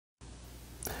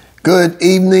Good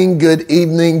evening, good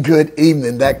evening, good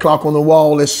evening. That clock on the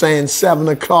wall is saying 7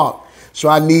 o'clock. So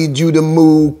I need you to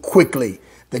move quickly.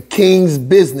 The king's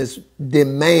business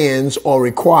demands or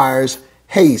requires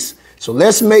haste. So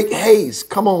let's make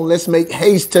haste. Come on, let's make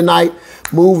haste tonight.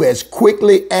 Move as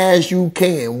quickly as you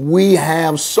can. We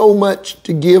have so much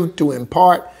to give, to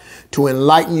impart, to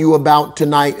enlighten you about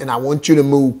tonight, and I want you to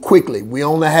move quickly. We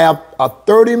only have a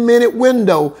 30-minute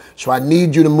window, so I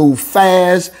need you to move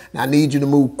fast, and I need you to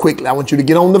move quickly. I want you to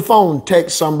get on the phone,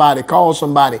 text somebody, call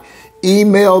somebody,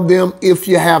 email them if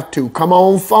you have to. Come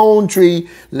on, phone tree.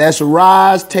 Let's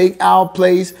rise, take our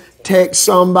place, text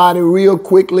somebody real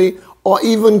quickly, or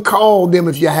even call them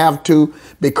if you have to,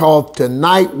 because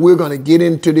tonight we're going to get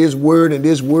into this word, and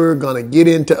this word going to get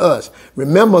into us.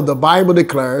 Remember, the Bible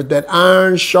declares that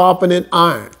iron sharpeneth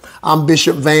iron. I'm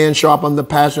Bishop Van Sharpe. I'm the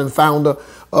pastor and founder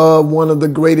of one of the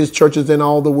greatest churches in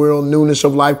all the world, Newness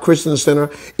of Life Christian Center.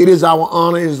 It is our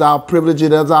honor, it is our privilege,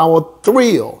 it is our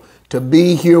thrill to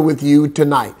be here with you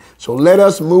tonight. So let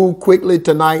us move quickly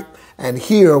tonight and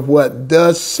hear what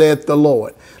thus saith the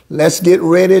Lord. Let's get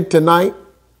ready tonight.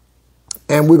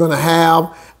 And we're going to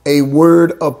have a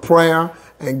word of prayer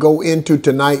and go into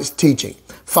tonight's teaching.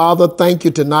 Father, thank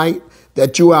you tonight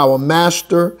that you are our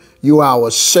master, you are our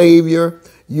savior,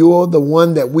 you're the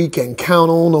one that we can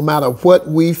count on no matter what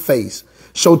we face.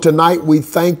 So tonight we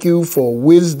thank you for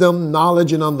wisdom,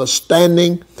 knowledge, and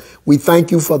understanding. We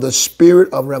thank you for the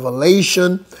spirit of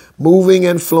revelation moving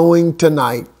and flowing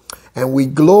tonight. And we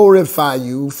glorify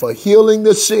you for healing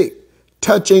the sick,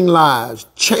 touching lives,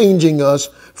 changing us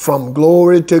from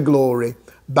glory to glory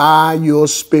by your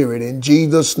spirit. In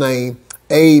Jesus' name,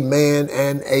 amen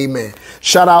and amen.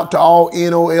 Shout out to all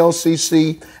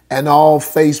NOLCC and all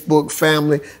Facebook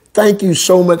family. Thank you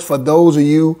so much for those of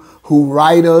you who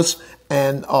write us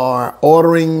and are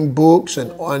ordering books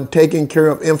and taking care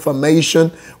of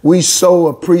information. We so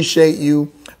appreciate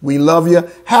you. We love you.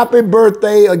 Happy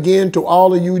birthday again to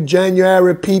all of you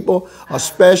January people. A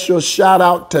special shout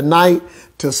out tonight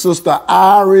to Sister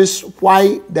Iris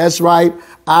White. That's right,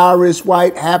 Iris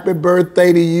White. Happy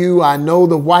birthday to you. I know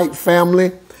the White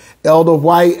family, Elder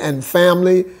White and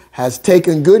family, has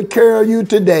taken good care of you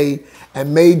today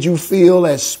and made you feel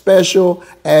as special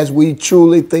as we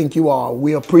truly think you are.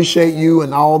 We appreciate you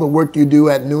and all the work you do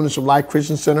at Newness of Life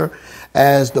Christian Center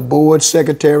as the board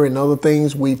secretary and other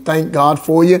things. We thank God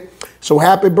for you. So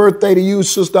happy birthday to you,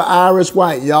 Sister Iris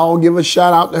White. Y'all give a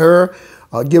shout out to her.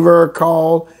 Give her a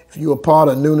call if you're a part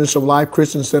of Newness of Life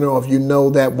Christian Center or if you know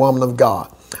that woman of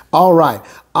God. All right.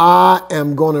 I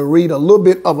am going to read a little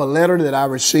bit of a letter that I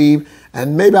received,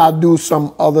 and maybe I'll do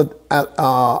some other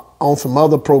on some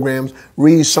other programs,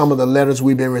 read some of the letters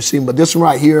we've been receiving. But this one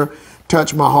right here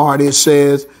touched my heart. It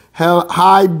says,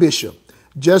 "Hi, Bishop.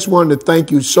 Just wanted to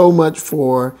thank you so much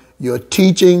for your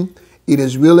teaching. It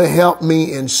has really helped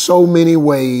me in so many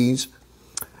ways.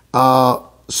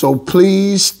 So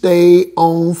please stay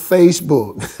on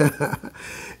Facebook.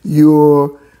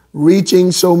 You're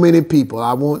reaching so many people.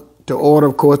 I want to order,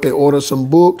 of course, they ordered some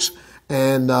books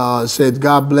and said,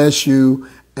 God bless you.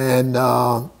 And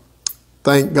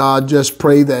thank God, just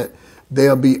pray that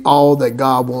they'll be all that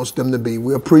God wants them to be."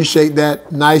 We appreciate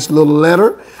that nice little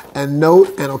letter and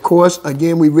note. And of course,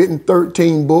 again, we've written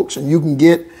 13 books and you can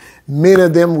get many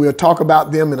of them. We'll talk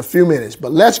about them in a few minutes.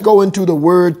 But let's go into the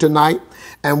word tonight.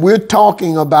 And we're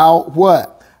talking about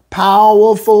what?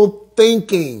 Powerful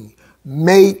thinking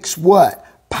makes what?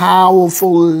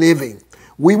 Powerful living.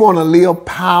 We want to live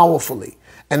powerfully.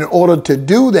 And in order to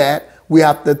do that, we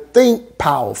have to think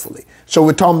powerfully. So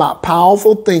we're talking about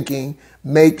powerful thinking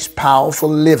makes powerful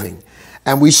living.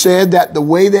 And we said that the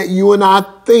way that you and I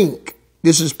think,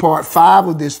 this is part 5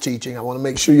 of this teaching. I want to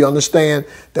make sure you understand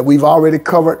that we've already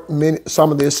covered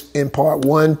some of this in part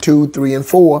 1, 2, 3, and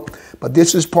 4. But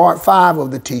this is part 5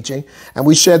 of the teaching. And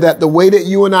we said that the way that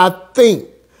you and I think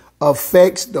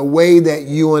affects the way that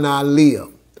you and I live.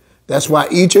 That's why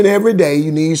each and every day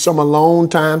you need some alone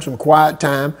time, some quiet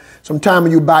time, some time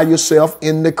when you by yourself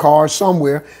in the car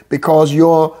somewhere, because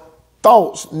your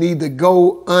thoughts need to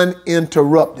go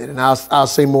uninterrupted. And I'll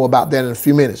say more about that in a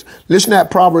few minutes. Listen at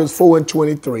Proverbs 4 and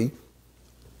 23.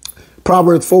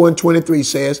 Proverbs 4 and 23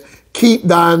 says, keep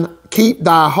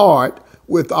thy heart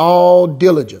with all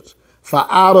diligence, for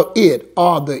out of it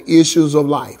are the issues of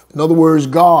life. In other words,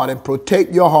 guard and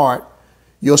protect your heart,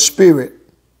 your spirit,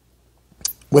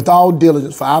 with all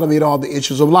diligence, for out of it are the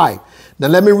issues of life. Now,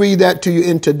 let me read that to you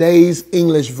in today's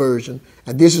English version.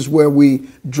 And this is where we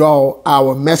draw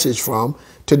our message from.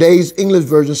 Today's English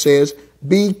version says,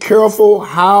 be careful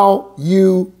how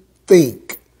you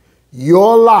think.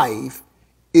 Your life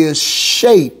is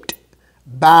shaped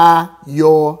by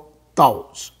your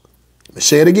thoughts. Let me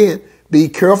say it again. Be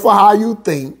careful how you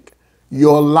think.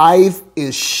 Your life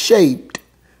is shaped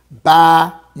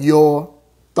by your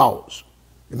thoughts.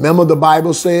 Remember, the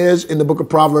Bible says in the book of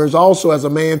Proverbs also, as a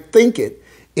man thinketh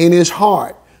in his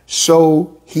heart,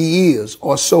 so he is,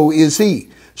 or so is he.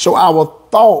 So our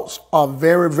thoughts are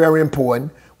very, very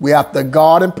important. We have to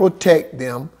guard and protect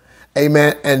them,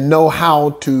 amen, and know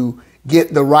how to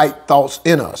get the right thoughts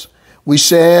in us. We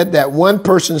said that one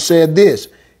person said this: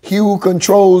 he who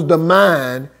controls the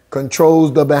mind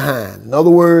controls the behind. In other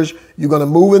words, you're going to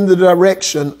move in the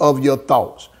direction of your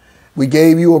thoughts. We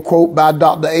gave you a quote by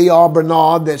Dr. A.R.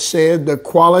 Bernard that said, the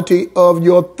quality of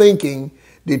your thinking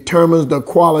determines the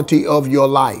quality of your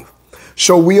life.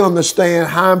 So we understand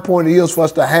how important it is for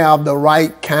us to have the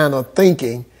right kind of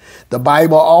thinking. The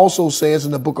Bible also says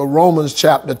in the book of Romans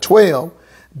chapter 12,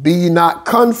 be ye not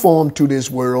conformed to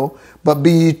this world, but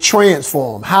be ye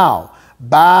transformed. How?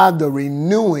 By the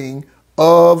renewing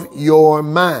of your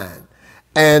mind.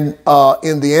 And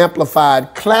in the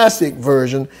Amplified Classic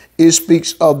Version, it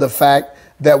speaks of the fact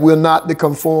that we're not to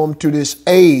conform to this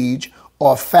age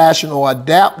or fashion or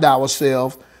adapt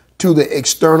ourselves to the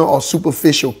external or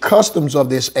superficial customs of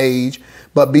this age,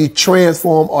 but be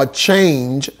transformed or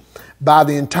changed by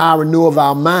the entire renewal of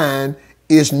our mind,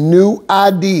 is new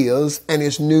ideas and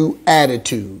its new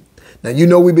attitude. Now, you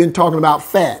know, we've been talking about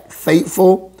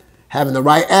faithful, having the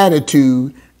right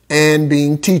attitude, and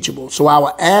being teachable. So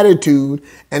our attitude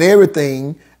and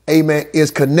everything, amen, is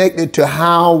connected to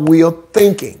how we are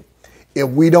thinking. If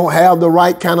we don't have the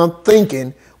right kind of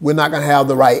thinking, we're not going to have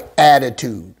the right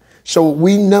attitude. So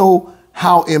we know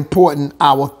how important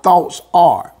our thoughts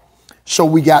are. So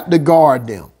we got to guard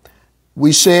them.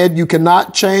 We said you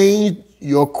cannot change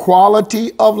your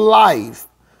quality of life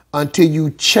until you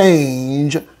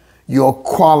change your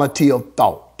quality of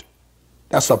thought.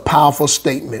 That's a powerful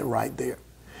statement right there.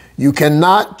 You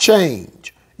cannot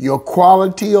change your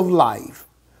quality of life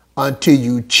until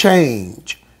you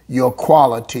change your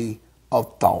quality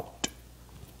of thought.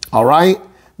 All right?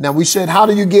 Now, we said, how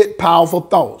do you get powerful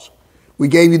thoughts? We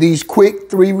gave you these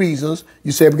quick 3 reasons.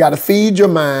 You said we got to free your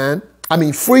mind.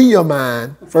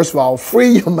 First of all,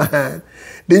 free your mind.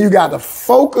 Then you got to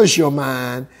focus your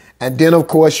mind. And then, of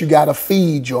course, you got to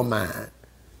feed your mind.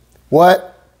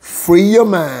 What? Free your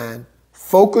mind,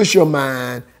 focus your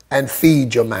mind, and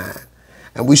feed your mind.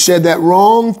 And we said that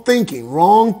wrong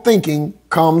thinking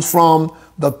comes from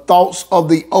the thoughts of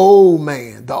the old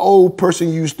man, the old person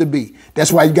you used to be.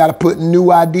 That's why you got to put new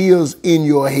ideas in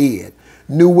your head,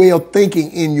 new way of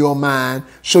thinking in your mind,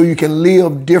 so you can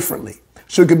live differently,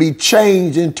 so it can be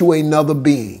changed into another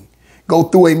being. Go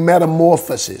through a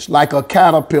metamorphosis like a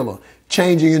caterpillar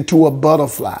changing into a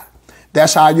butterfly.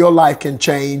 That's how your life can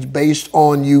change based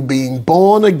on you being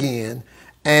born again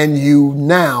and you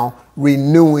now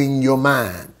renewing your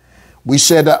mind. We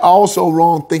said that also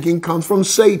wrong thinking comes from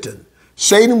Satan.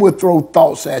 Satan will throw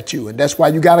thoughts at you, and that's why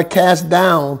you got to cast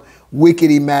down wicked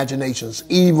imaginations,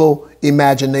 evil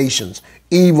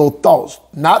thoughts.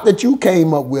 Not that you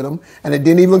came up with them, and it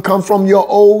didn't even come from your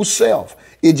old self.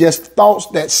 It's just thoughts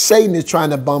that Satan is trying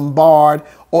to bombard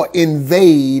or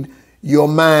invade your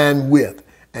mind with.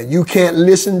 And you can't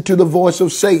listen to the voice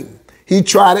of Satan. He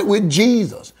tried it with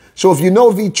Jesus. So if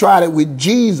he tried it with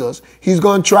Jesus, he's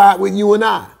going to try it with you and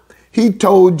I. He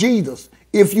told Jesus,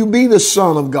 if you be the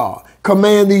Son of God,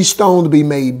 command these stones to be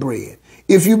made bread.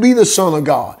 If you be the Son of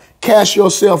God, cast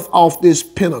yourself off this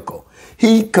pinnacle.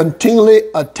 He continually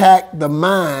attacked the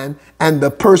mind and the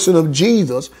person of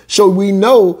Jesus. So we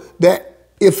know that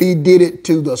if he did it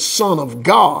to the Son of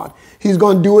God, he's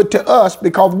going to do it to us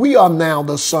because we are now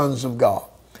the sons of God.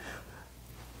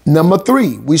 Number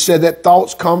 3, we said that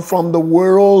thoughts come from the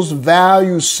world's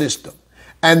value system.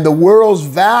 And the world's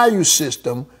value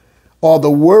system, or the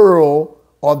world,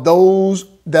 or those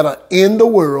that are in the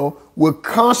world, will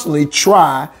constantly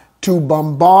try to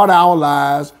bombard our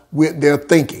lives with their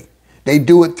thinking. They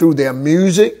do it through their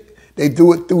music. They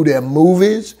do it through their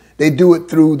movies. They do it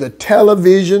through the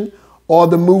television or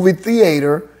the movie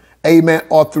theater, amen,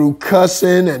 or through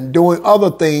cussing and doing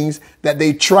other things that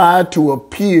they try to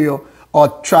appeal or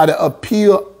try to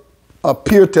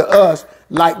appear to us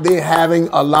like they're having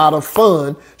a lot of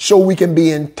fun, so we can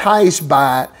be enticed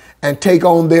by it and take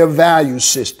on their value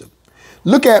system.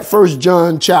 Look at 1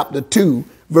 John chapter 2,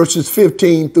 verses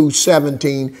 15 through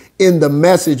 17 in the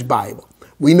Message Bible.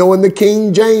 We know in the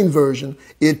King James Version,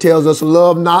 it tells us,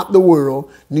 love not the world,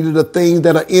 neither the things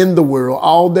that are in the world.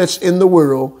 All that's in the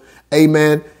world,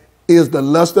 amen, is the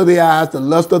lust of the eyes, the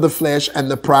lust of the flesh,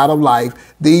 and the pride of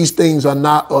life. These things are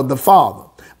not of the Father.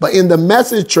 But in the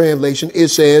Message translation, it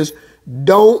says,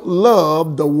 don't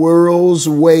love the world's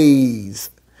ways.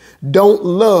 Don't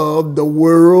love the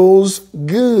world's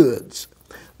goods.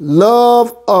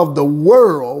 Love of the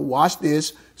world, watch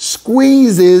this,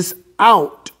 squeezes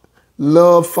out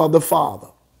love for the Father.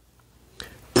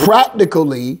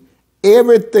 Practically,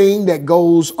 everything that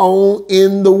goes on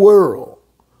in the world,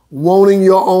 wanting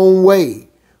your own way,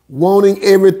 wanting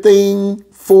everything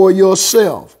for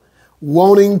yourself,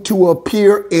 wanting to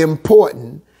appear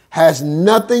important, has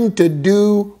nothing to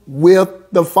do with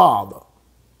the Father.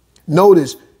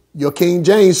 Notice, your King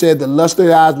James said, the lust of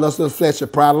the eyes, lust of the flesh, the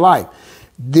pride of life.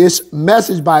 This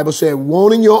Message Bible said,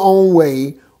 wanting your own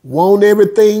way, want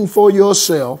everything for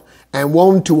yourself, and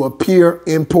want to appear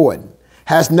important.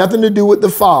 Has nothing to do with the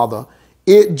Father.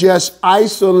 It just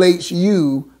isolates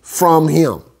you from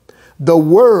him. The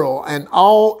world and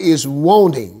all is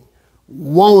wanting,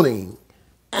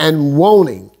 and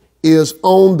wanting is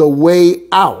on the way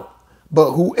out.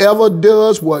 But whoever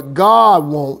does what God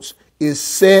wants is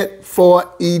set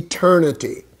for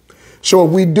eternity. So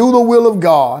if we do the will of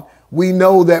God, we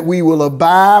know that we will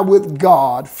abide with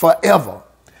God forever.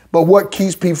 But what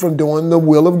keeps people from doing the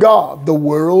will of God? The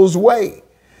world's way.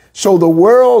 So the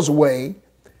world's way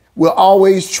will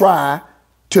always try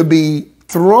to be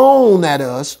thrown at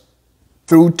us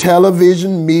through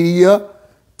television, media,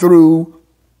 through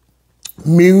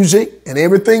music and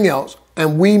everything else.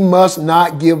 And we must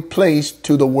not give place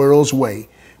to the world's way.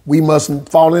 We must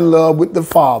fall in love with the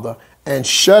Father and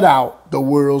shut out the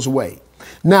world's way.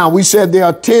 Now, we said there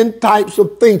are 10 types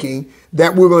of thinking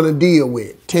that we're going to deal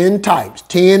with. 10 types.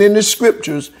 10 in the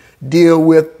scriptures deal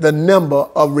with the number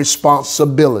of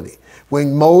responsibility.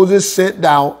 When Moses sent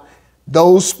out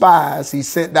those spies, he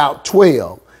sent out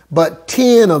 12, but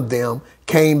 10 of them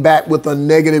came back with a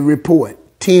negative report.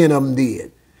 10 of them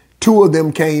did. 2 of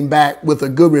them came back with a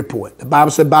good report. The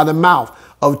Bible said, by the mouth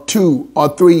of 2 or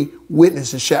 3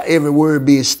 witnesses shall every word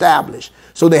be established.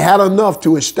 So they had enough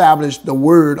to establish the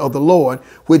word of the Lord,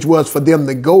 which was for them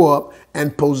to go up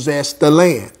and possess the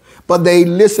land. But they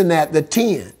listened at the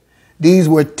 10. These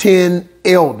were 10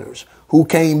 elders who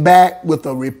came back with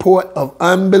a report of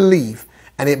unbelief,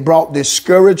 and it brought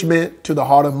discouragement to the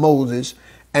heart of Moses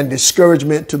and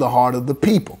discouragement to the heart of the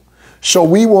people. So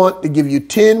we want to give you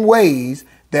 10 ways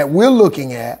that we're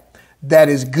looking at that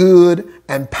is good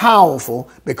and powerful,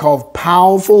 because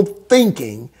powerful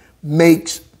thinking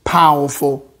makes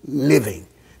powerful living.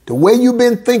 The way you've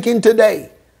been thinking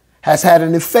today has had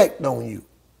an effect on you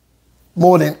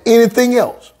more than anything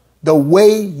else. The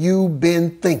way you've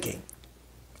been thinking.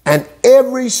 And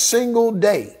every single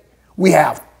day we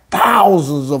have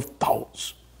thousands of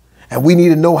thoughts, and we need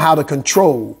to know how to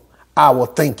control our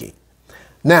thinking.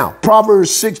 Now, Proverbs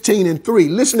 16:3.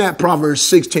 Listen at Proverbs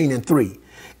 16:3.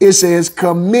 It says,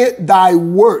 commit thy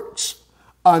works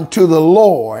unto the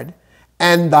Lord,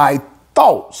 and thy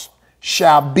thoughts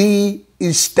shall be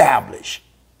established.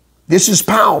 This is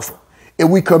powerful. If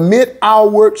we commit our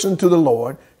works unto the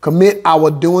Lord, commit our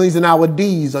doings and our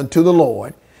deeds unto the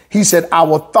Lord, he said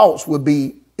our thoughts will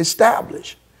be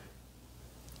established.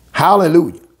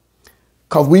 Hallelujah.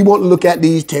 Because we want to look at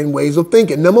these 10 ways of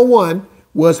thinking. Number 1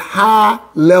 was high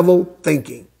level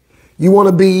thinking. You want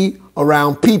to be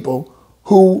around people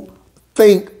who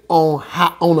think on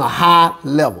a high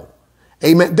level.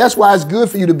 Amen. That's why it's good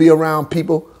for you to be around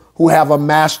people who have a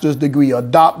master's degree, a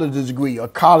doctor's degree, a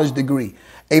college degree.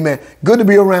 Amen. Good to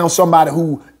be around somebody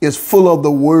who is full of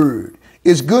the word.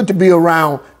 It's good to be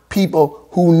around people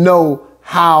who know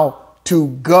how to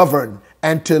govern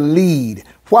and to lead.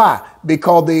 Why?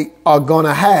 Because they are going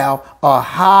to have a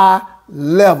high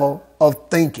level of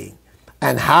thinking.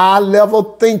 And high level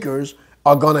thinkers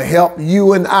are going to help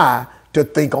you and I to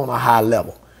think on a high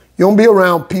level. You don't be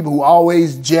around people who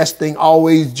always jesting,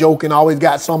 always joking, always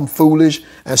got something foolish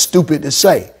and stupid to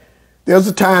say. There's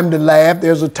a time to laugh.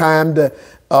 There's a time to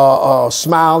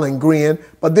smile and grin.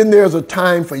 But then there's a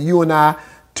time for you and I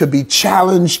to be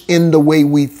challenged in the way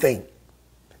we think.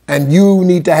 And you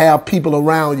need to have people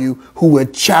around you who will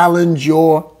challenge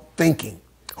your thinking,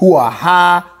 who are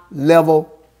high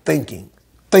level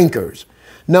thinkers.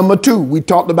 Number 2, we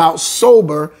talked about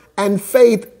sober and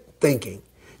faith thinking.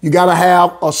 You got to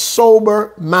have a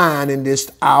sober mind in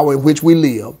this hour in which we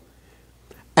live.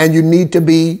 And you need to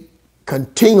be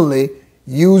continually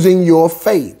using your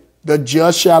faith. The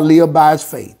just shall live by his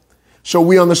faith. So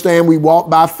we understand we walk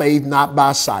by faith, not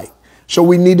by sight. So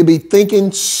we need to be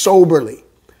thinking soberly.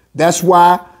 That's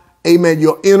why, amen,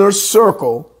 your inner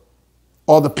circle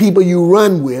or the people you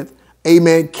run with,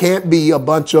 amen, can't be a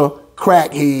bunch of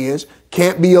crackheads,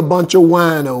 can't be a bunch of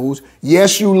winos.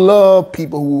 Yes, you love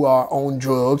people who are on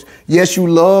drugs. Yes, you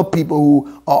love people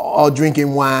who are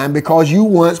drinking wine because you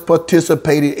once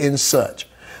participated in such.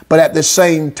 But at the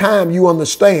same time, you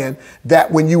understand that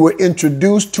when you were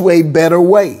introduced to a better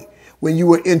way, when you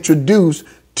were introduced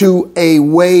to a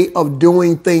way of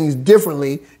doing things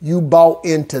differently, you bought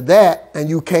into that and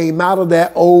you came out of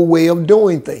that old way of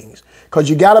doing things. Because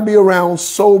you got to be around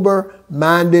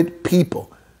sober-minded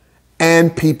people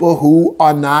and people who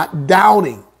are not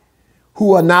doubting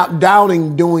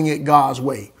doing it God's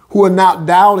way, who are not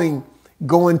doubting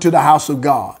going to the house of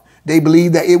God. They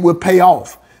believe that it will pay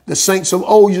off. The saints of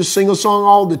old used to sing a song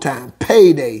all the time.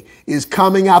 Payday is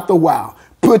coming out the wow.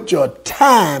 Put your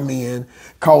time in,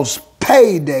 because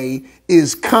payday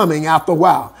is coming out the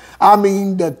wow. I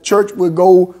mean, the church would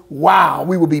go wow.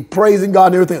 We would be praising God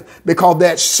and everything because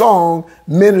that song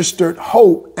ministered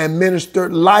hope and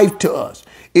ministered life to us.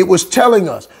 It was telling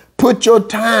us, put your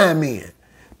time in.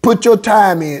 Put your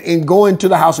time in going to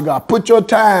the house of God. Put your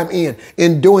time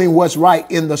in doing what's right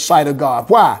in the sight of God.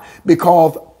 Why?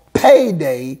 Because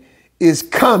payday is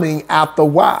coming out the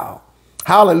wow.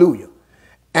 Hallelujah.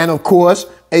 And of course,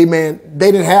 amen, they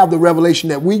didn't have the revelation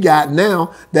that we got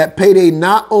now, that payday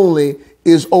not only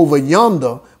is over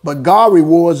yonder, but God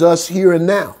rewards us here and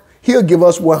now. He'll give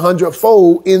us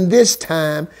 100-fold in this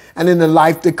time and in the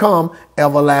life to come,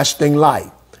 everlasting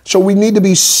life. So we need to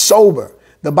be sober.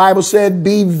 The Bible said,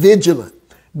 be vigilant,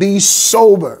 be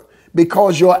sober,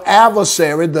 because your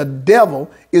adversary, the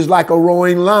devil, is like a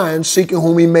roaring lion seeking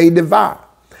whom he may devour.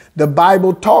 The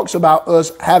Bible talks about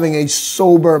us having a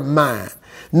sober mind.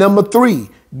 Number 3,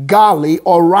 godly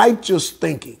or righteous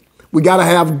thinking. We got to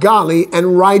have godly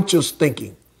and righteous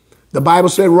thinking. The Bible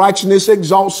said righteousness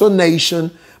exalts a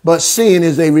nation, but sin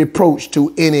is a reproach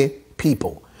to any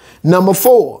people. Number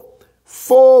 4,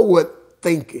 forward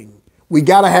thinking. We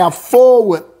got to have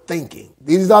forward thinking.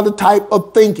 These are the type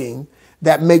of thinking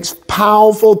that makes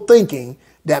powerful thinking,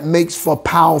 that makes for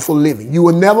powerful living. You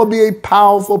will never be a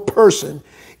powerful person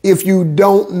if you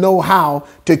don't know how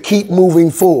to keep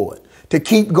moving forward, to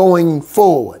keep going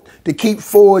forward, to keep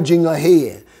forging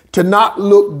ahead, to not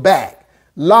look back.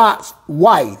 Lot's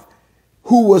wife,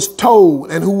 who was told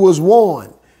and who was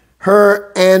warned,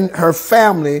 her and her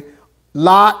family,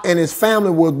 Lot and his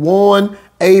family was warned,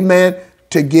 amen,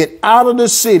 to get out of the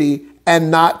city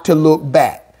and not to look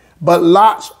back. But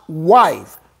Lot's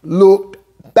wife looked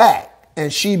back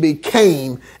and she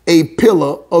became a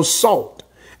pillar of salt.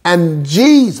 And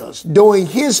Jesus, during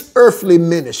his earthly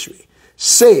ministry,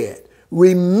 said,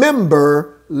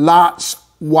 remember Lot's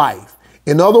wife.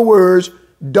 In other words,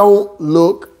 don't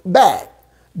look back.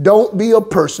 Don't be a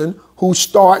person who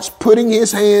starts putting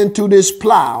his hand to this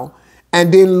plow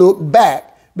and then look back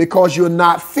because you're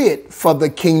not fit for the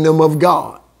kingdom of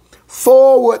God.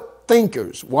 Forward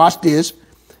thinkers, watch this,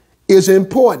 is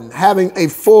important, having a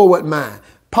forward mind.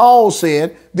 Paul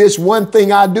said, this one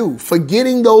thing I do,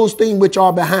 forgetting those things which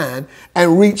are behind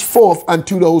and reach forth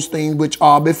unto those things which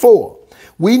are before.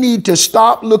 We need to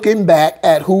stop looking back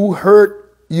at who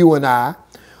hurt you and I,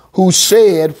 who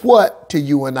said what to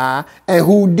you and I, and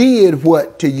who did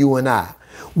what to you and I.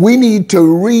 We need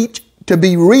to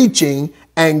be reaching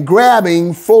and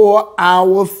grabbing for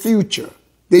our future.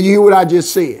 Did you hear what I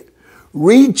just said?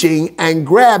 Reaching and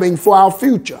grabbing for our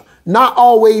future, not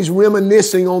always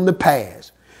reminiscing on the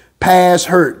past. Past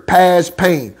hurt, past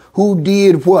pain, who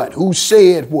did what, who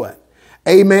said what.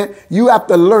 Amen. You have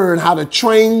to learn how to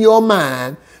train your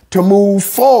mind to move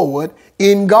forward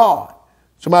in God.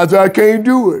 Somebody say, I can't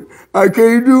do it. I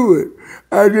can't do it.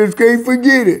 I just can't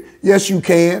forget it. Yes, you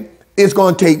can. It's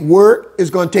going to take work.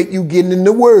 It's going to take you getting in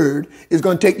the word. It's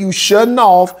going to take you shutting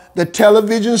off the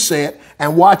television set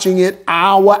and watching it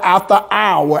hour after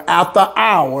hour after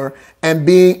hour and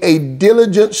being a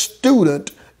diligent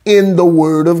student in the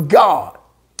word of God.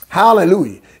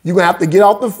 Hallelujah. You're going to have to get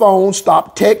off the phone,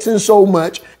 stop texting so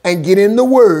much, and get in the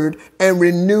word and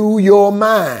renew your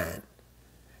mind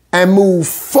and move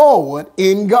forward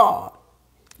in God.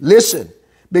 Listen,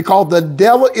 because the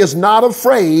devil is not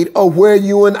afraid of where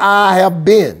you and I have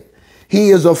been.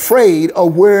 He is afraid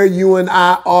of where you and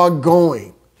I are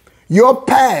going. Your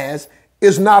past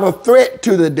is not a threat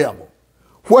to the devil.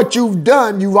 What you've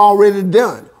done, you've already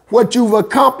done. What you've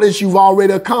accomplished, you've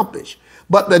already accomplished.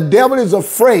 But the devil is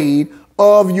afraid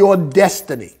of your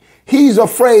destiny. He's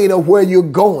afraid of where you're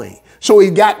going. So he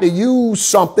got to use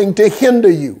something to hinder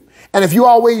you. And if you're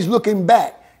always looking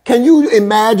back, can you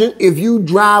imagine if you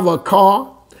drive a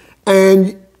car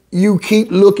and you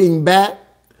keep looking back?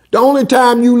 The only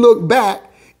time you look back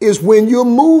is when you're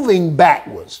moving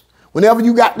backwards. Whenever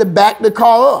you got to back the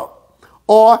car up.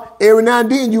 Or every now and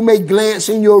then you may glance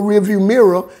in your rearview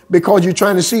mirror because you're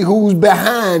trying to see who's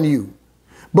behind you.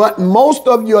 But most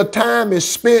of your time is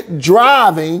spent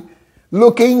driving,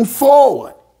 looking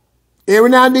forward. Every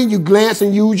now and then you glance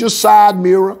and use your side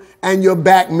mirror and your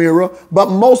back mirror, but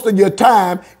most of your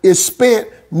time is spent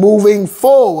moving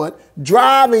forward,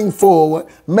 driving forward,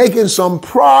 making some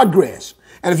progress.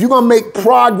 And if you're going to make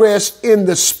progress in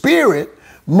the spirit,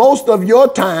 most of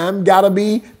your time got to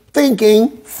be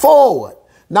thinking forward,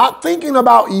 not thinking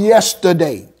about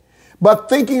yesterday, but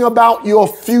thinking about your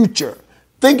future,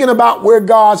 thinking about where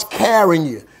God's carrying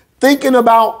you, thinking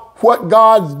about what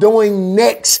God's doing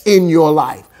next in your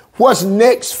life. What's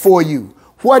next for you?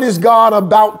 What is God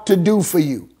about to do for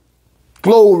you?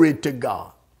 Glory to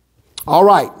God. All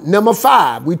right. Number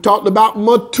 5, we talked about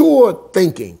mature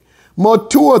thinking.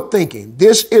 Mature thinking.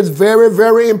 This is very,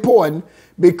 very important,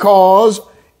 because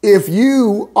if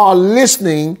you are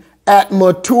listening at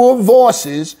mature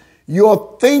voices,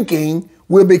 your thinking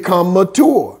will become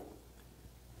mature.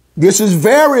 This is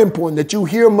very important that you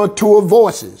hear mature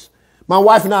voices. My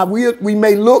wife and I, we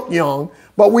may look young,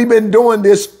 but we've been doing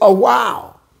this a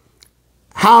while.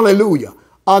 Hallelujah.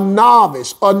 A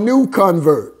novice, a new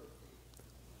convert.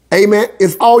 Amen.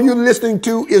 If all you're listening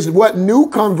to is what new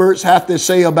converts have to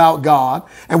say about God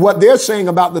and what they're saying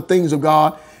about the things of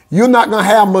God, you're not going to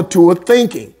have mature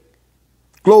thinking.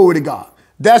 Glory to God.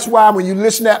 That's why when you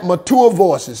listen at mature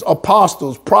voices,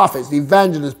 apostles, prophets,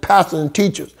 evangelists, pastors, and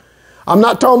teachers, I'm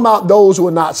not talking about those who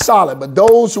are not solid, but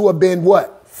those who have been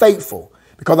what? Faithful.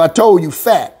 Because I told you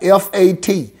fat,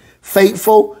 F-A-T,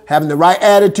 faithful, having the right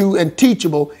attitude, and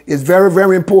teachable is very,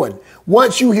 very important.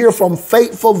 Once you hear from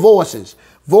faithful voices,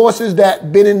 voices that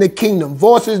have been in the kingdom,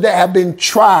 voices that have been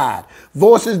tried,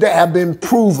 voices that have been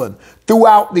proven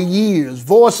throughout the years,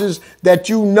 voices that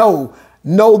you know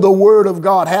the word of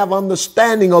God, have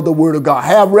understanding of the word of God,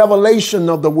 have revelation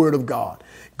of the word of God.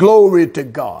 Glory to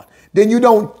God. Then you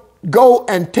don't go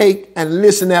and take and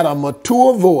listen at a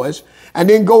mature voice and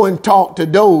then go and talk to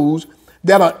those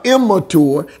that are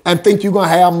immature and think you're going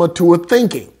to have mature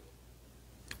thinking.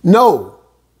 No,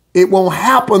 it won't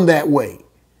happen that way.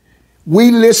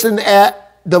 We listen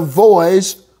at the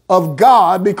voice of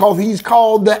God because he's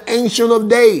called the Ancient of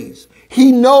Days.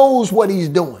 He knows what he's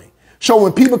doing. So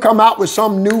when people come out with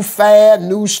some new fad,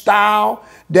 new style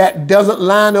that doesn't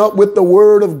line up with the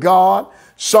word of God,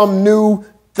 some new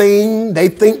thing, they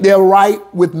think they're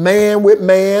right with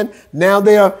man. Now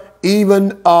they're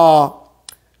even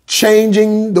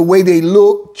changing the way they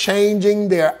look, changing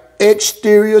their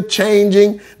exterior,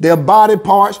 changing their body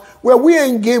parts. Well, we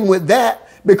ain't getting with that,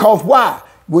 because why?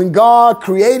 When God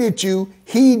created you,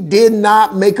 he did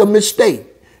not make a mistake.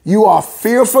 You are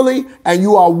fearfully and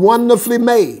you are wonderfully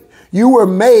made. You were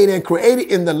made and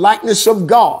created in the likeness of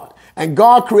God, and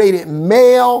God created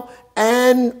male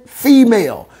and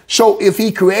female. So if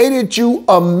he created you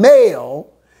a male,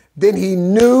 then he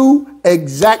knew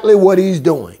exactly what he's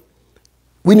doing.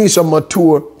 We need some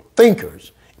mature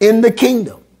thinkers in the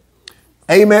kingdom.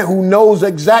 Amen. Who knows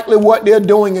exactly what they're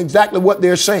doing, exactly what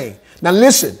they're saying. Now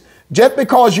listen, just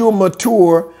because you're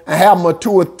mature and have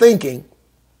mature thinking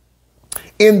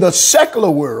in the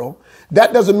secular world,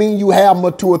 that doesn't mean you have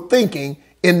mature thinking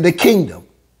in the kingdom.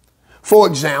 For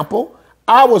example,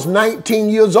 I was 19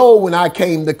 years old when I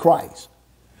came to Christ.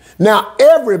 Now,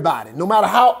 everybody, no matter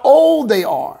how old they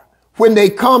are, when they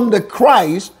come to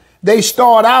Christ, they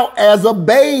start out as a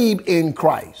babe in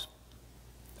Christ.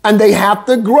 And they have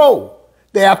to grow.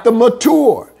 They have to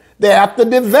mature. They have to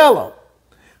develop.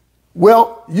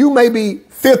 Well, you may be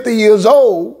 50 years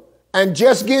old and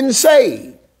just getting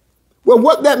saved. Well,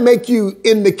 what that make you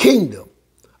in the kingdom?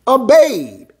 A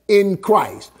babe in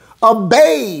Christ. A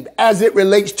babe as it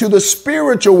relates to the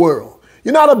spiritual world.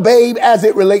 You're not a babe as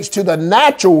it relates to the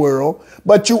natural world,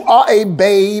 but you are a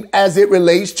babe as it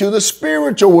relates to the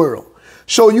spiritual world.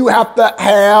 So you have to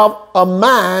have a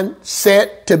mind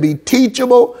set to be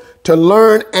teachable, to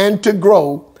learn and to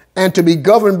grow, and to be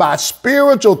governed by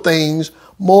spiritual things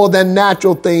more than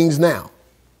natural things now.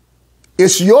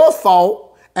 It's your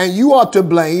fault, and you are to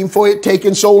blame for it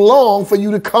taking so long for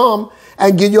you to come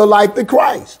and give your life to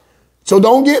Christ. So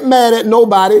don't get mad at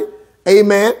nobody,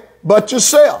 amen, but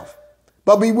yourself.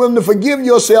 But be willing to forgive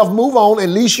yourself, move on, at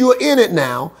least you're in it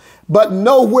now, but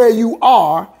know where you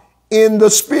are in the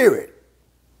spirit.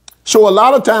 So a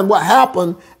lot of times what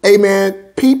happened, amen,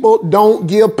 people don't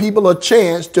give people a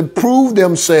chance to prove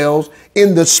themselves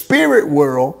in the spirit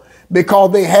world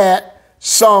because they had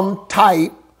some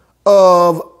type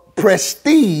of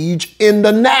prestige in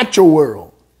the natural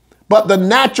world. But the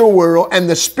natural world and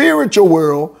the spiritual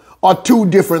world are two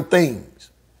different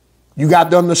things. You got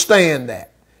to understand that.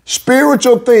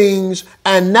 Spiritual things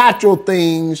and natural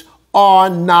things are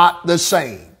not the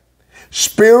same.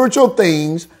 Spiritual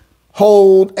things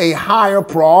hold a higher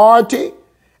priority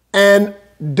and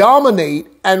dominate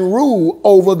and rule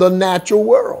over the natural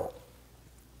world.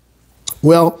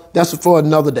 Well, that's for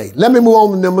another day. Let me move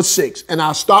on to number 6, and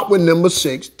I'll stop with number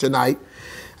 6 tonight.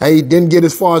 I didn't get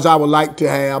as far as I would like to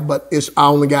have, but I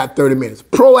only got 30 minutes.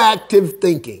 Proactive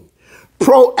thinking.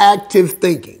 Proactive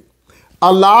thinking.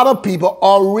 A lot of people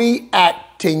are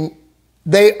reacting.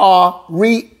 They are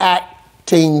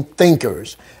reacting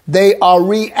thinkers. They are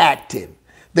reactive.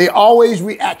 They always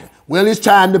react. Well, it's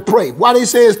time to pray. Why they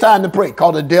say it's time to pray?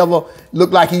 Because the devil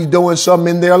look like he's doing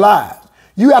something in their lives.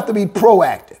 You have to be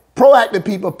proactive. Proactive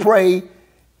people pray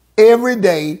every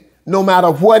day, no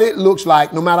matter what it looks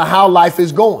like, no matter how life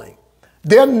is going.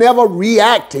 They're never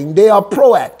reacting. They are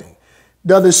proacting.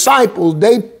 The disciples,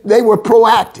 they were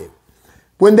proactive.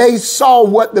 When they saw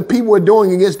what the people were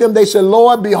doing against them, they said,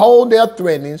 Lord, behold their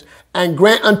threatenings, and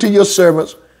grant unto your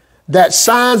servants that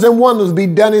signs and wonders be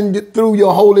done through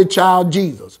your holy child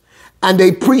Jesus. And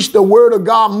they preached the word of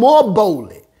God more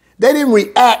boldly. They didn't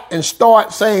react and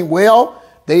start saying, well,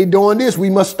 they doing this, we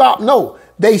must stop. No,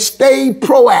 they stayed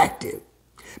proactive,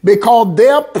 because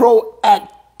their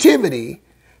proactivity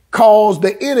caused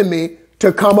the enemy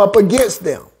to come up against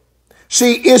them.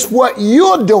 See, it's what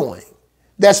you're doing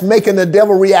that's making the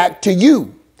devil react to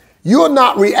you. You're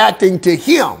not reacting to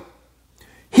him.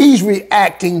 He's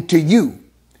reacting to you.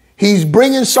 He's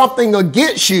bringing something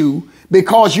against you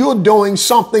because you're doing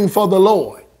something for the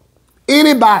Lord.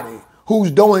 Anybody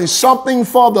who's doing something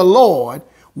for the Lord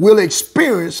will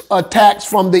experience attacks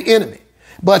from the enemy.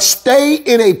 But stay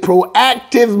in a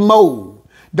proactive mode.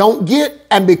 Don't get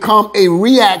and become a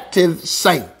reactive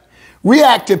saint.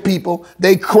 Reactive people,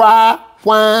 they cry,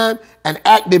 whine, and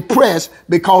act depressed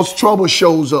because trouble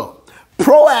shows up.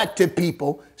 Proactive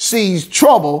people sees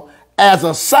trouble as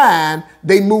a sign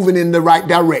they moving in the right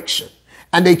direction.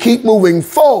 And they keep moving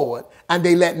forward, and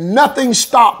they let nothing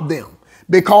stop them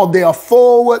because they are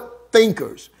forward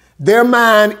thinkers. Their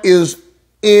mind is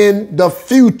in the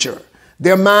future.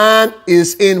 Their mind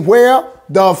is in where?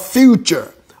 The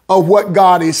future of what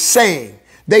God is saying.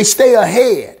 They stay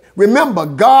ahead. Remember,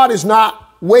 God is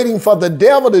not waiting for the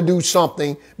devil to do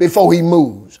something before he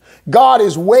moves. God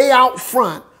is way out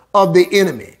front of the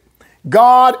enemy.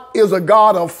 God is a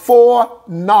God of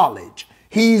foreknowledge.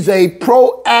 He's a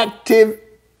proactive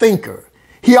thinker.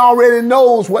 He already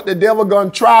knows what the devil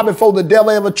gonna try before the devil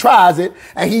ever tries it,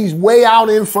 and he's way out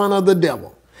in front of the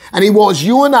devil. And he wants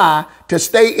you and I to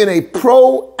stay in a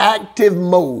proactive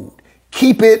mode.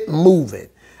 Keep it moving.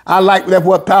 I like that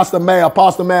what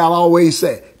Apostle Mal always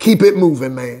said. Keep it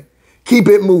moving, man. Keep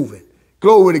it moving.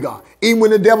 Glory to God. Even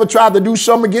when the devil tried to do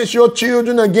something against your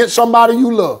children, against somebody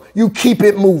you love, you keep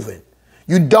it moving.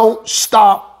 You don't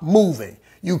stop moving.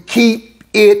 You keep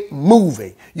it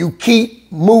moving. You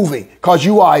keep moving because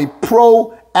you are a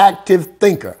proactive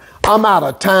thinker. I'm out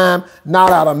of time,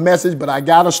 not out of message, but I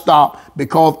got to stop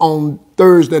because on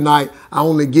Thursday night, I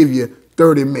only give you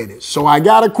 30 minutes. So I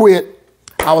got to quit.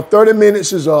 Our 30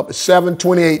 minutes is up. It's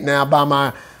 7:28 now by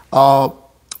my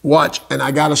watch, and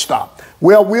I got to stop.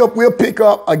 Well, we'll pick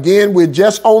up again. We're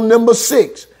just on number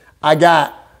 6. I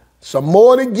got some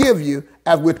more to give you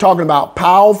as we're talking about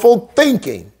powerful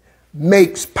thinking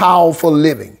makes powerful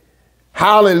living.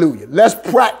 Hallelujah. Let's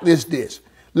practice this.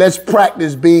 Let's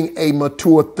practice being a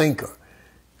mature thinker.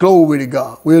 Glory to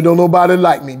God. We don't nobody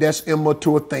like me. That's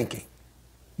immature thinking.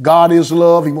 God is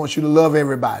love. He wants you to love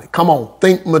everybody. Come on,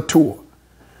 think mature.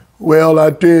 Well, I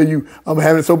tell you, I'm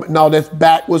having no, that's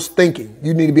backwards thinking.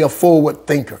 You need to be a forward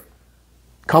thinker.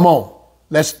 Come on.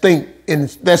 Let's think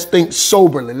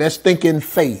soberly. Let's think in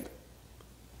faith.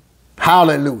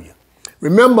 Hallelujah.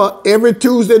 Remember, every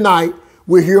Tuesday night,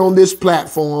 we're here on this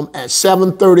platform at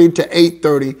 7:30 to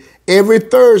 8:30. Every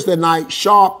Thursday night,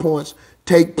 Sharpe points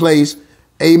take place,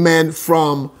 amen,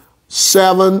 from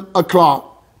 7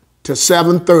 o'clock to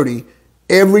 7:30.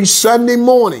 Every Sunday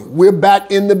morning, we're back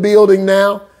in the building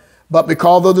now, but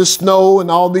because of the snow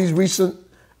and all these recent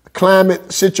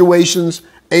climate situations,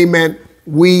 amen,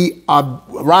 we are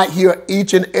right here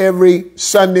each and every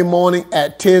Sunday morning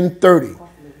at 10:30.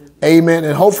 Amen.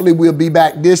 And hopefully we'll be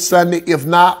back this Sunday. If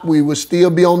not, we will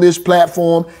still be on this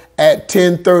platform at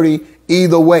 10:30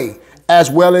 either way,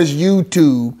 as well as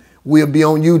YouTube. We'll be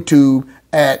on YouTube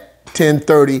at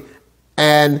 10:30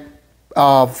 and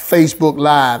Facebook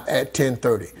Live at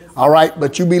 10:30. All right.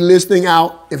 But you be listening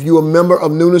out if you're a member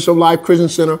of Newness of Life Christian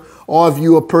Center, or if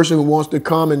you're a person who wants to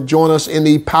come and join us in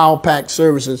the Power Pack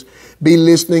services, be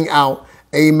listening out.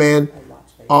 Amen.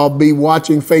 Or be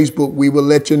watching Facebook. We will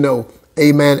let you know.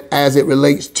 Amen, as it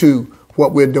relates to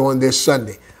what we're doing this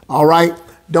Sunday. All right.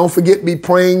 Don't forget to be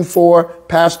praying for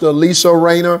Pastor Lisa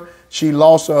Rayner. She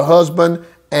lost her husband,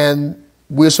 and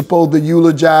we're supposed to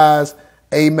eulogize,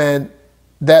 amen,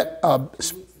 that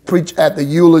preach at the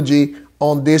eulogy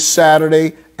on this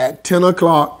Saturday at 10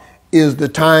 o'clock is the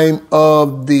time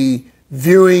of the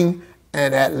viewing,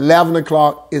 and at 11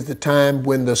 o'clock is the time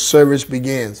when the service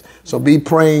begins. So be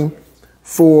praying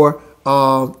for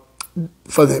her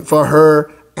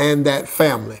and that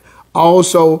family.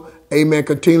 Also, amen,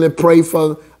 continue to pray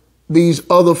for these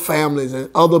other families and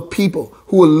other people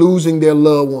who are losing their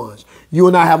loved ones. You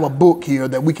and I have a book here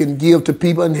that we can give to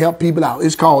people and help people out.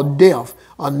 It's called Death,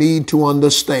 A Need to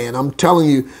Understand. I'm telling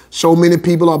you, so many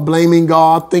people are blaming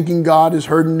God, thinking God is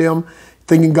hurting them,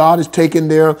 thinking God is taking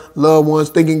their loved ones,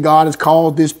 thinking God has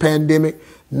caused this pandemic.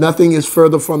 Nothing is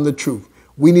further from the truth.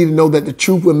 We need to know that the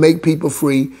truth will make people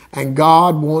free, and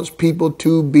God wants people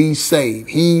to be saved.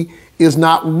 He is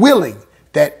not willing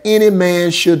that any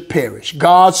man should perish.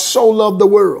 God so loved the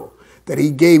world that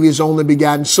he gave his only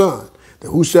begotten Son, that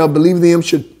whosoever believeth in him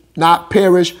should not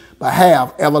perish, but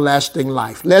have everlasting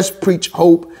life. Let's preach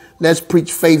hope. Let's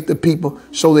preach faith to people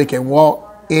so they can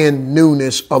walk in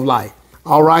newness of life.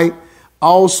 All right.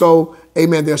 Also,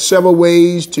 amen, there are several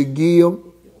ways to give.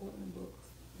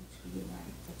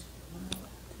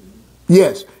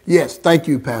 Yes. Thank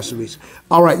you, Pastor Reese.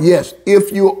 All right. Yes.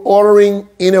 If you're ordering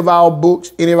any of our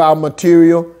books, any of our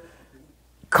material,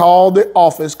 call the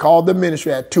office, call the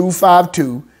ministry at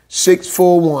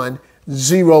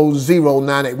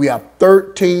 252-641-0098. We have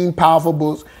 13 powerful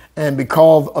books, and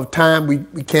because of time,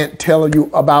 we can't tell you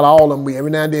about all of them.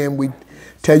 Every now and then we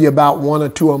tell you about one or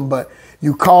two of them, but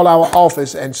you call our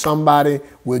office and somebody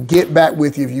will get back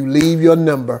with you if you leave your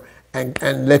number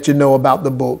and let you know about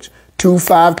the books.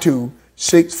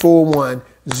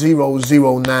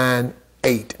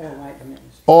 252-641-0098.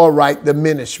 Or write the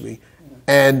ministry.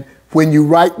 And when you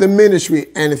write the ministry,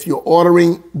 and if you're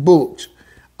ordering books,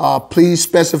 please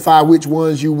specify which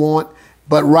ones you want,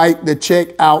 but write the check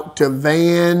out to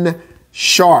Van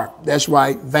Sharpe. That's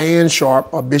right, Van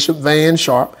Sharpe, or Bishop Van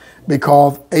Sharpe,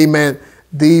 because, amen,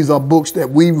 these are books that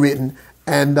we've written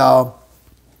and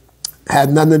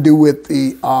had nothing to do with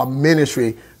the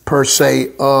ministry per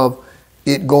se of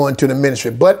it going to the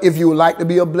ministry. But if you would like to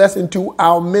be a blessing to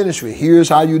our ministry, here's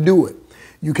how you do it.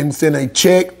 You can send a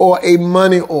check or a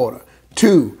money order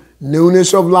to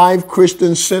Newness of Life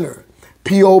Christian Center,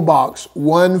 P.O. Box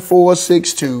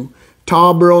 1462,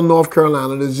 Tarboro, North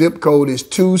Carolina. The zip code is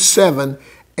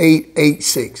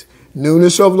 27886.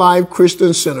 Newness of Life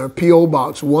Christian Center, P.O.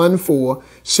 Box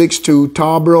 1462,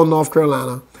 Tarboro, North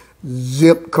Carolina.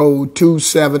 Zip code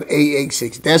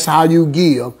 27886. That's how you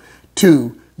give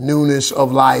to Newness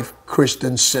of Life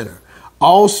Christian Center.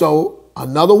 Also,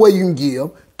 another way you can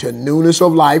give to Newness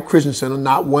of Life Christian Center,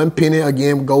 not one penny,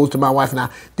 again, goes to my wife and I.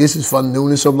 This is for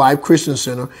Newness of Life Christian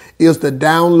Center, is to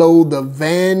download the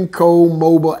Vanco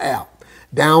mobile app.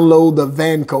 Download the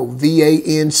Vanco,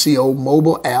 V-A-N-C-O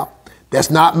mobile app.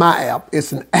 That's not my app.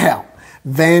 It's an app.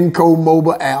 Vanco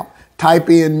mobile app. Type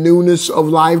in Newness of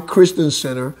Life Christian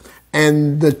Center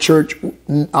and the church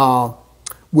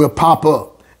will pop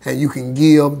up and you can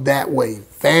give that way.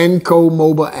 Vanco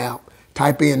mobile app.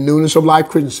 Type in Newness of Life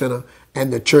Christian Center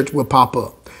and the church will pop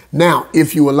up. Now,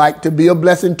 if you would like to be a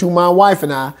blessing to my wife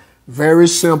and I, very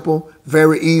simple,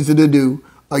 very easy to do.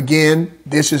 Again,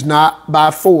 this is not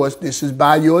by force. This is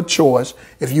by your choice.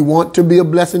 If you want to be a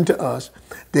blessing to us,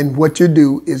 then what you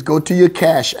do is go to your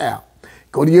Cash App.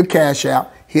 Go to your Cash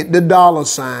App, hit the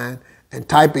 $ and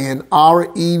type in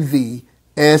REVSHARPE.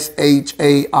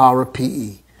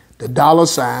 The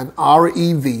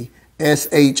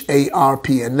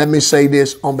 $REVSHARPE. And let me say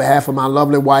this on behalf of my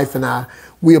lovely wife and I,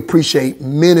 we appreciate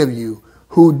many of you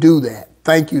who do that.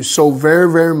 Thank you so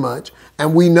very, very much.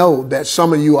 And we know that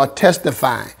some of you are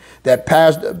testifying that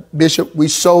Pastor Bishop, we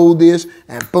sold this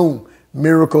and boom,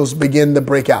 miracles begin to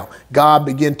break out. God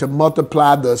began to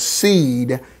multiply the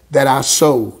seed that I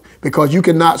sowed, because you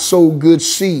cannot sow good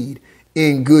seed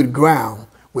in good ground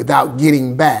without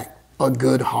getting back a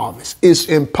good harvest. It's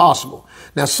impossible.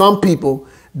 Now, some people,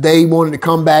 they wanted to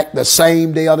come back the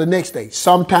same day or the next day.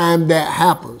 Sometimes that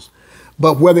happens.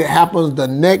 But whether it happens the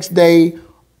next day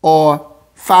or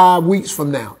 5 weeks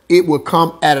from now, it will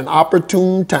come at an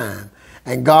opportune time.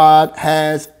 And God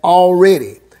has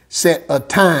already set a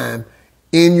time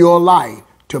in your life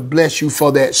to bless you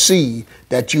for that seed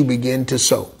that you begin to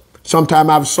sow. Sometimes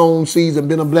I've sown seeds and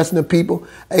been a blessing to people.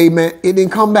 Amen. It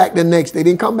didn't come back the next day. It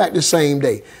didn't come back the same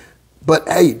day. But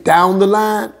hey, down the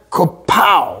line,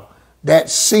 kapow,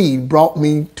 that seed brought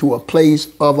me to a place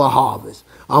of a harvest.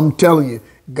 I'm telling you,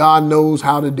 God knows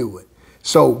how to do it.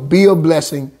 So be a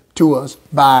blessing to us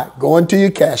by going to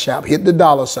your Cash App, hit the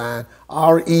 $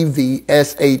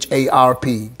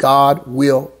 REVSHARPE. God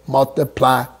will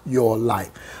multiply your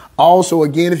life. Also,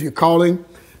 again, if you're calling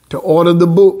To order the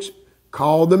books,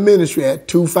 call the ministry at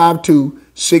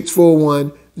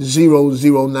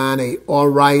 252-641-0098 or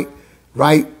write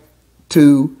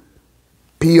to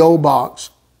P.O. Box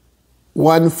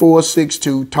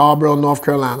 1462, Tarboro, North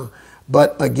Carolina.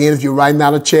 But again, if you're writing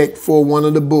out a check for one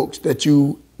of the books that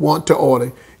you want to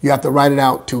order, you have to write it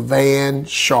out to Van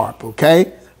Sharpe,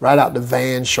 okay? Write out to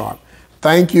Van Sharpe.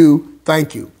 Thank you.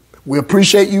 Thank you. We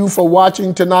appreciate you for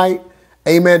watching tonight.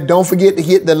 Amen. Don't forget to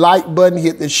hit the like button,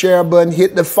 hit the share button,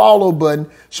 hit the follow button.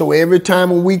 So every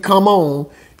time when we come on,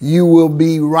 you will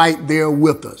be right there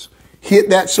with us.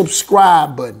 Hit that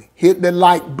subscribe button, hit the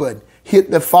like button, hit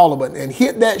the follow button, and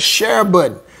hit that share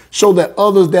button so that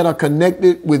others that are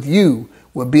connected with you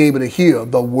will be able to hear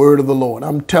the word of the Lord.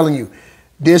 I'm telling you,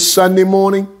 this Sunday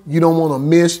morning, you don't want to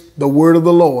miss the word of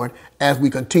the Lord as we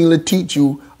continue to teach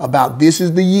you about this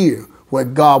is the year where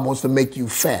God wants to make you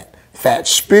fat. Fat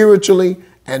spiritually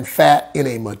and fat in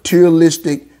a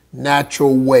materialistic,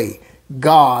 natural way.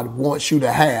 God wants you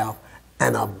to have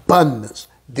an abundance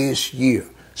this year.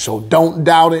 So don't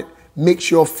doubt it. Mix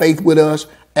your faith with us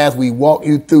as we walk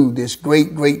you through this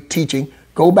great, great teaching.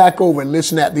 Go back over and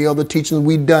listen at the other teachings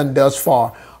we've done thus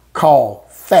far called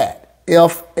FAT,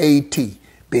 F-A-T,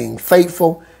 being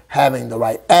faithful, having the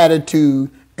right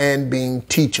attitude, and being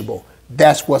teachable.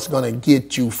 That's what's going to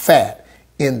get you fat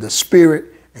in the spirit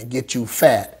and get you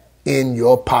fat in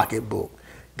your pocketbook.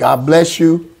 God bless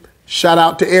you. Shout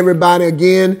out to everybody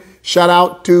again. Shout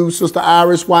out to Sister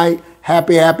Iris White.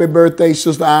 Happy, happy birthday,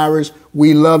 Sister Iris.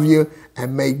 We love you,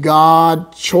 and may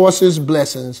God's choicest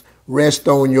blessings rest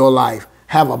on your life.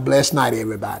 Have a blessed night,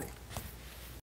 everybody.